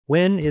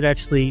When it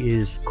actually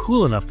is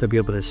cool enough to be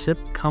able to sip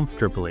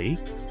comfortably,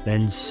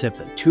 then sip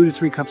it. 2 to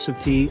 3 cups of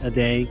tea a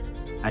day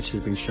actually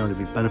has been shown to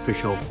be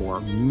beneficial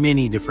for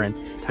many different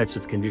types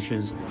of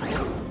conditions.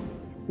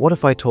 What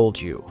if I told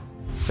you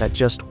that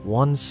just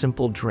one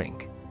simple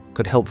drink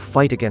could help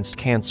fight against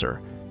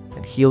cancer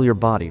and heal your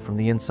body from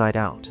the inside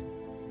out?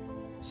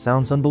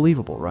 Sounds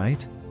unbelievable,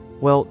 right?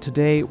 Well,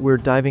 today we're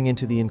diving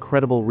into the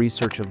incredible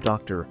research of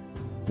Dr.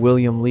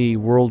 William Li,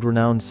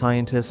 world-renowned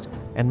scientist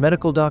and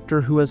medical doctor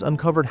who has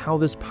uncovered how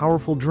this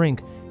powerful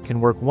drink can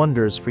work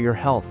wonders for your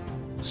health.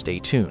 Stay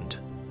tuned.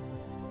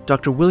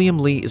 Dr. William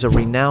Li is a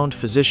renowned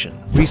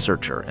physician,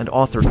 researcher, and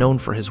author known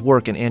for his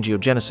work in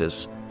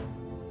angiogenesis,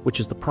 which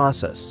is the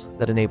process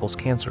that enables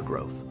cancer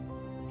growth.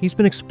 He's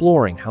been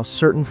exploring how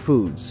certain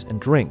foods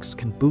and drinks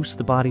can boost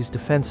the body's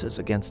defenses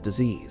against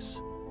disease.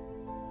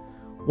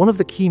 One of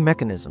the key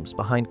mechanisms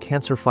behind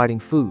cancer-fighting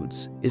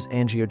foods is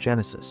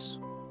angiogenesis.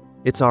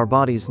 It's our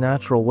body's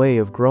natural way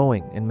of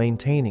growing and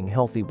maintaining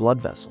healthy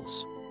blood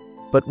vessels.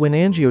 But when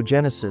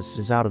angiogenesis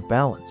is out of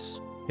balance,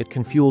 it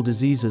can fuel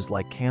diseases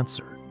like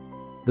cancer.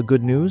 The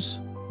good news?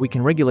 We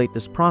can regulate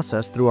this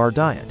process through our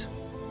diet.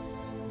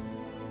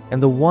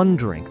 And the one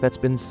drink that's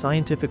been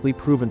scientifically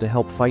proven to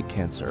help fight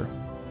cancer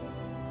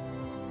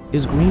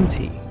is green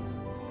tea.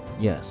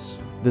 Yes,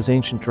 this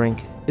ancient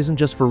drink isn't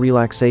just for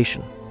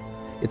relaxation.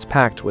 It's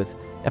packed with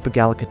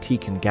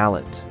epigallocatechin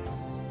gallate,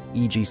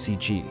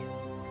 EGCG,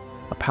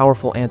 a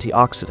powerful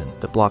antioxidant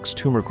that blocks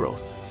tumor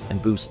growth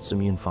and boosts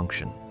immune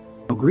function.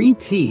 Green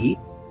tea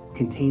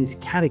contains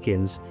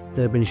catechins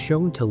that have been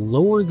shown to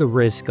lower the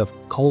risk of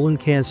colon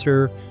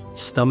cancer,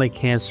 stomach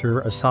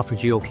cancer,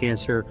 esophageal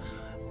cancer,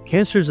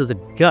 cancers of the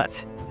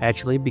gut,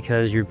 actually,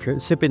 because you're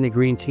sipping the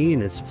green tea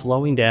and it's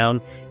flowing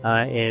down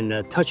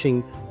and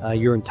touching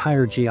your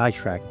entire GI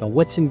tract. Now,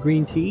 what's in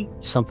green tea?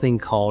 Something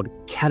called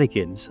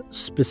catechins,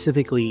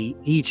 specifically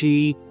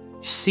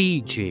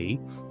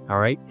EGCG. All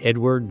right,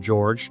 Edward,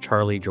 George,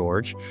 Charlie,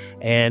 George.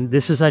 And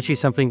this is actually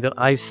something that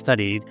I've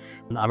studied.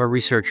 I'm a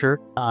researcher.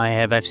 I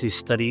have actually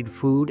studied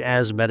food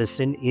as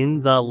medicine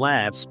in the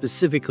lab,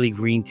 specifically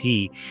green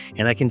tea.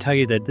 And I can tell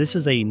you that this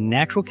is a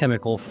natural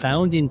chemical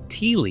found in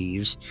tea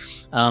leaves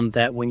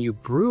that when you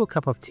brew a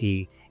cup of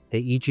tea,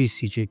 the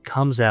EGCG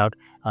comes out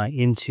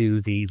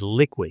into the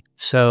liquid.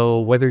 So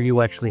whether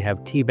you actually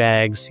have tea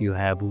bags, you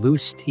have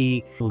loose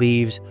tea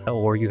leaves,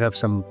 or you have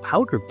some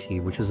powdered tea,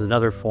 which is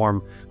another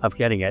form of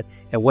getting it,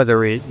 and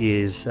whether it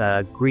is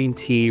green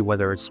tea,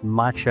 whether it's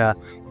matcha,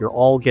 you're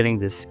all getting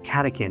this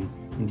catechin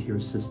into your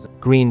system.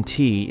 Green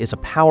tea is a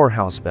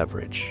powerhouse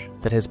beverage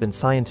that has been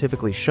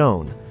scientifically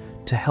shown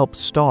to help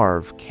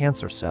starve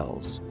cancer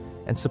cells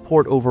and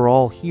support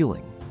overall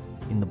healing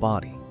in the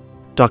body.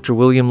 Dr.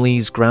 William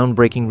Li's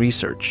groundbreaking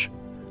research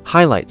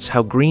highlights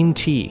how green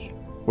tea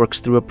works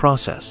through a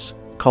process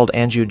called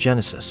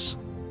angiogenesis,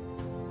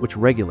 which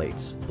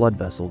regulates blood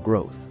vessel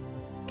growth.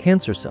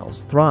 Cancer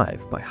cells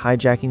thrive by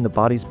hijacking the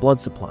body's blood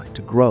supply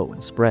to grow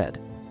and spread.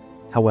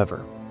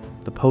 However,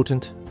 the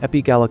potent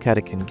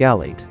epigallocatechin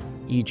gallate,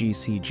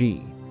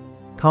 EGCG,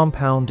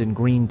 compound in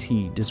green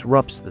tea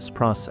disrupts this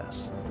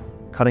process,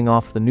 cutting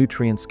off the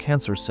nutrients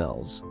cancer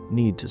cells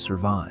need to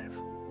survive.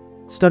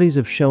 Studies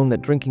have shown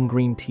that drinking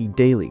green tea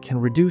daily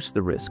can reduce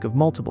the risk of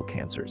multiple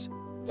cancers,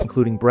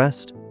 including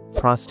breast,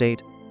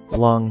 prostate,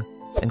 lung,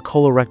 and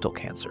colorectal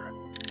cancer.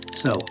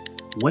 So,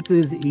 what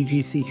does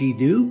EGCG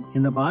do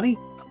in the body?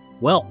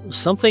 Well,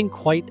 something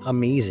quite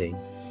amazing.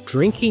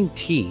 Drinking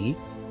tea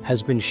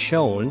has been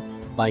shown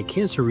by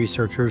cancer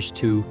researchers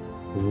to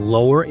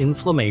lower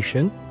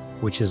inflammation,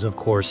 which is, of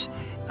course,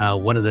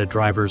 one of the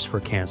drivers for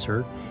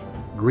cancer.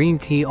 Green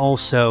tea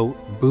also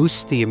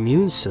boosts the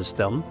immune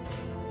system.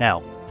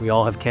 Now, we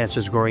all have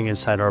cancers growing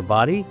inside our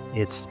body.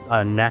 It's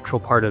a natural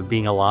part of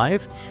being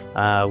alive.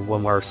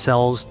 When our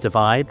cells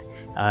divide,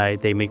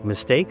 they make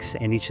mistakes,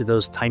 and each of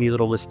those tiny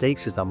little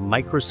mistakes is a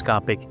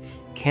microscopic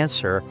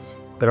cancer.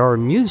 But our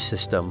immune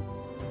system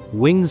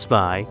wings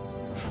by,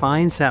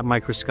 finds that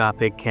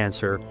microscopic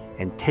cancer,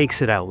 and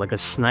takes it out like a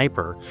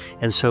sniper.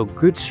 And so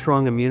good,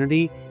 strong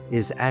immunity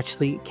is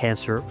actually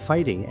cancer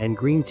fighting, and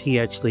green tea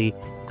actually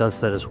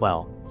does that as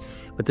well.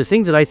 But the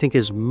thing that I think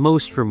is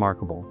most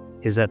remarkable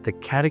is that the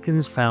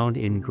catechins found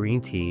in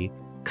green tea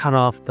cut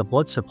off the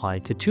blood supply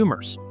to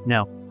tumors.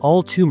 Now,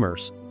 all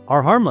tumors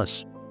are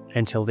harmless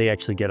until they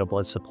actually get a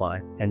blood supply.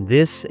 And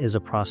this is a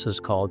process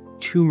called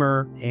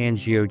tumor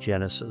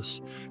angiogenesis.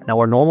 Now,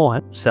 our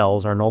normal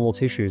cells, our normal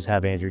tissues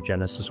have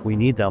angiogenesis. We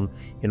need them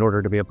in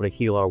order to be able to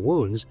heal our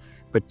wounds.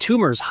 But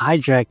tumors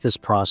hijack this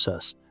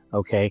process,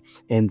 okay?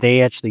 And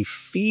they actually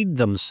feed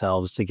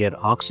themselves to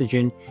get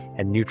oxygen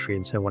and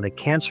nutrients. And when a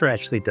cancer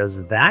actually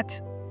does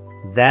that,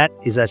 that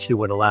is actually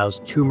what allows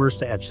tumors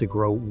to actually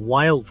grow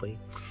wildly.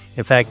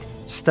 In fact,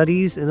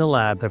 studies in the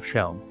lab have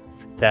shown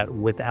that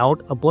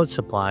without a blood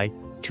supply,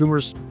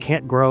 tumors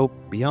can't grow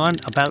beyond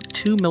about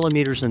 2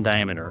 millimeters in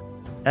diameter.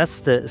 That's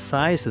the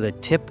size of the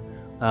tip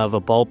of a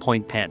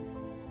ballpoint pen.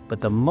 But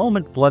the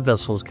moment blood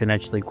vessels can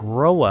actually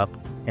grow up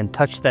and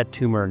touch that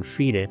tumor and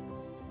feed it,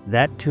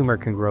 that tumor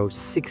can grow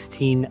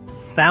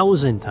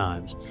 16,000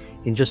 times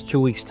in just 2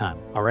 weeks' time.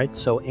 All right.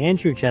 So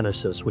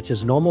angiogenesis, which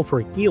is normal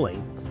for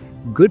healing,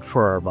 good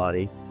for our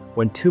body.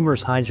 When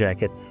tumors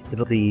hijack it,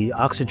 the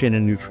oxygen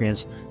and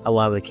nutrients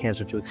allow the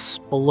cancer to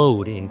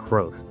explode in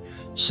growth.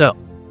 So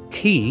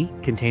tea,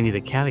 containing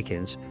the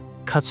catechins,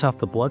 cuts off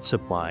the blood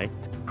supply,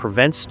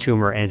 prevents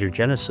tumor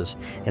angiogenesis,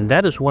 and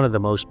that is one of the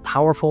most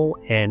powerful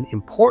and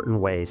important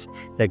ways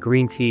that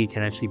green tea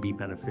can actually be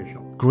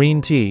beneficial. Green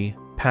tea,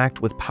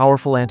 packed with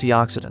powerful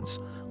antioxidants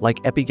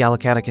like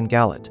epigallocatechin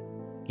gallate,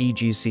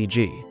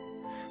 EGCG,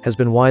 has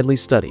been widely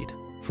studied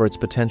for its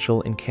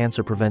potential in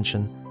cancer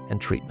prevention and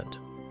treatment.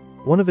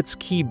 One of its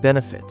key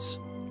benefits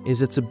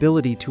is its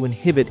ability to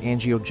inhibit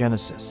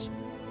angiogenesis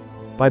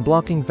by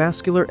blocking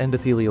vascular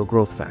endothelial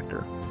growth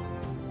factor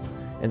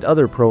and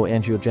other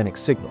pro-angiogenic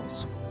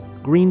signals.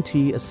 Green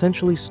tea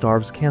essentially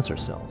starves cancer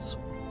cells,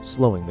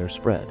 slowing their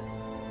spread.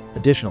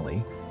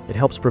 Additionally, it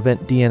helps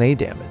prevent DNA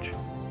damage,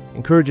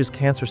 encourages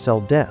cancer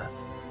cell death,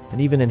 and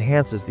even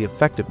enhances the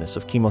effectiveness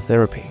of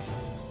chemotherapy.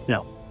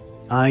 Now,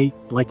 I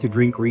like to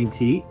drink green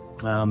tea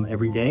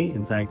every day.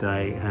 In fact,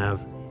 I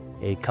have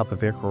a cup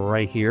of it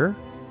right here.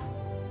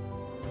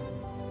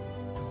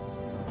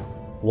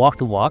 Walk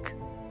the walk,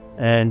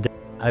 and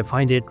I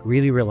find it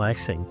really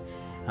relaxing.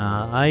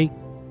 I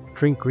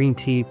drink green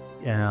tea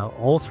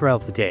all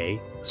throughout the day,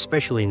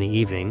 especially in the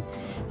evening.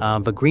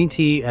 But green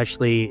tea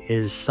actually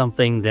is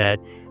something that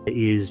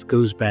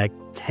goes back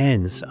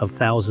tens of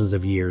thousands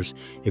of years.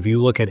 If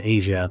you look at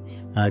Asia,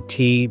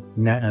 tea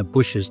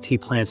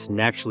plants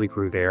naturally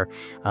grew there,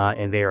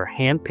 and they are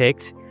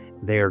hand-picked.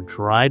 They are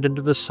dried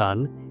under the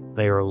sun.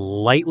 They are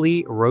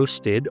lightly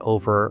roasted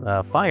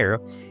over fire,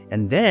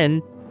 and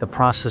then the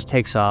process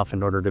takes off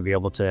in order to be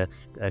able to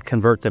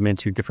convert them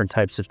into different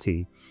types of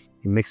tea.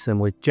 You mix them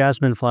with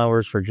jasmine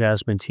flowers for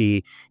jasmine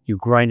tea. You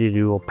grind it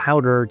into a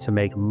powder to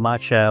make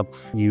matcha.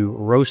 You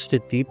roast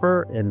it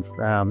deeper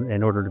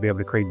in order to be able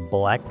to create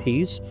black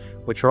teas,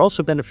 which are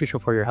also beneficial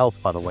for your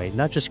health, by the way.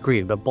 Not just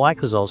green, but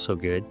black is also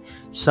good.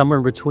 Somewhere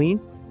in between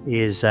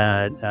is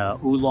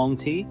oolong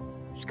tea,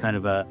 which is kind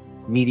of a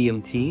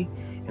medium tea.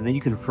 And then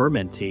you can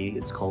ferment tea.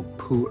 It's called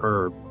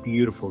pu-erh,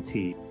 beautiful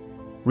tea.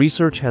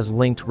 Research has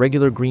linked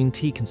regular green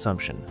tea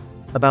consumption,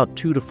 about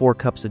 2 to 4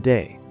 cups a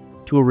day,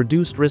 to a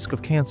reduced risk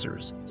of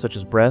cancers such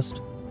as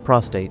breast,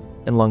 prostate,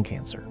 and lung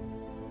cancer.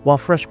 While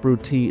fresh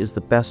brewed tea is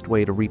the best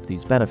way to reap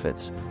these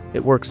benefits,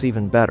 it works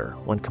even better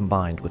when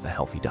combined with a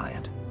healthy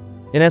diet.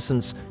 In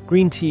essence,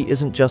 green tea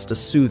isn't just a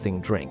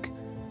soothing drink.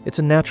 It's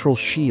a natural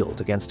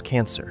shield against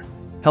cancer,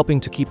 helping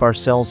to keep our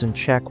cells in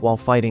check while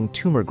fighting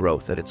tumor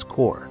growth at its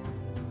core.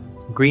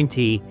 Green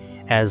tea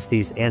has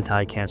these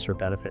anti-cancer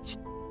benefits.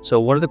 So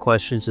one of the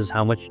questions is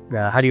how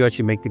do you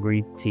actually make the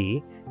green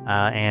tea,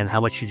 and how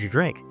much should you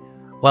drink?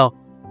 Well,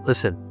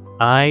 listen,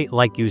 I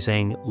like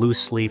using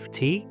loose leaf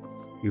tea.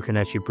 You can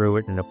actually brew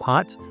it in a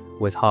pot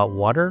with hot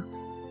water.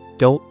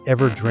 Don't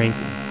ever drink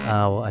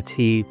a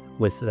tea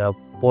with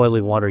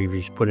boiling water you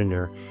just put in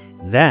there.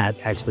 That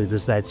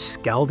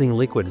scalding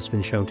liquid has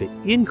been shown to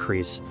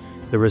increase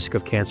the risk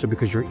of cancer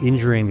because you're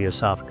injuring the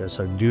esophagus.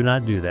 So do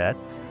not do that.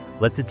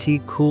 Let the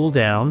tea cool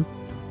down.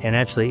 And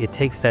actually, it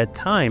takes that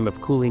time of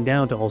cooling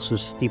down to also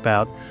steep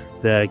out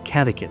the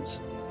catechins.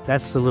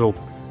 That's the little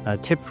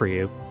tip for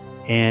you.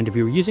 And if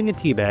you're using a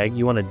tea bag,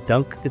 you want to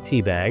dunk the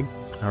tea bag,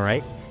 all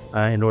right,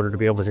 in order to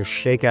be able to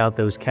shake out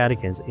those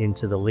catechins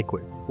into the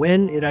liquid.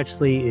 When it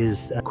actually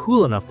is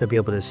cool enough to be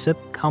able to sip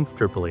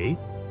comfortably,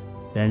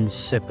 then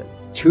sip it.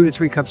 2 to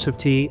 3 cups of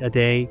tea a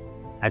day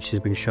actually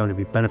has been shown to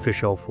be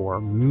beneficial for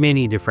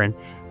many different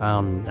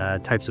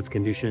types of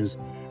conditions.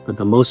 But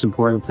the most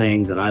important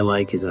thing that I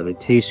like is that it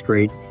tastes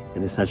great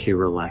and it's actually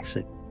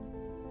relaxing.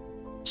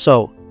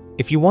 So,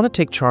 if you want to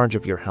take charge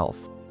of your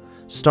health,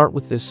 start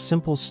with this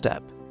simple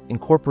step.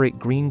 Incorporate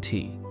green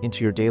tea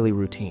into your daily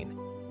routine.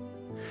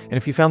 And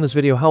if you found this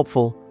video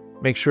helpful,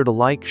 make sure to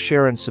like,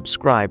 share, and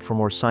subscribe for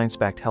more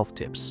science-backed health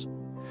tips.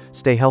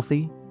 Stay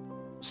healthy,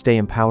 stay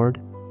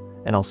empowered,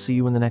 and I'll see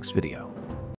you in the next video.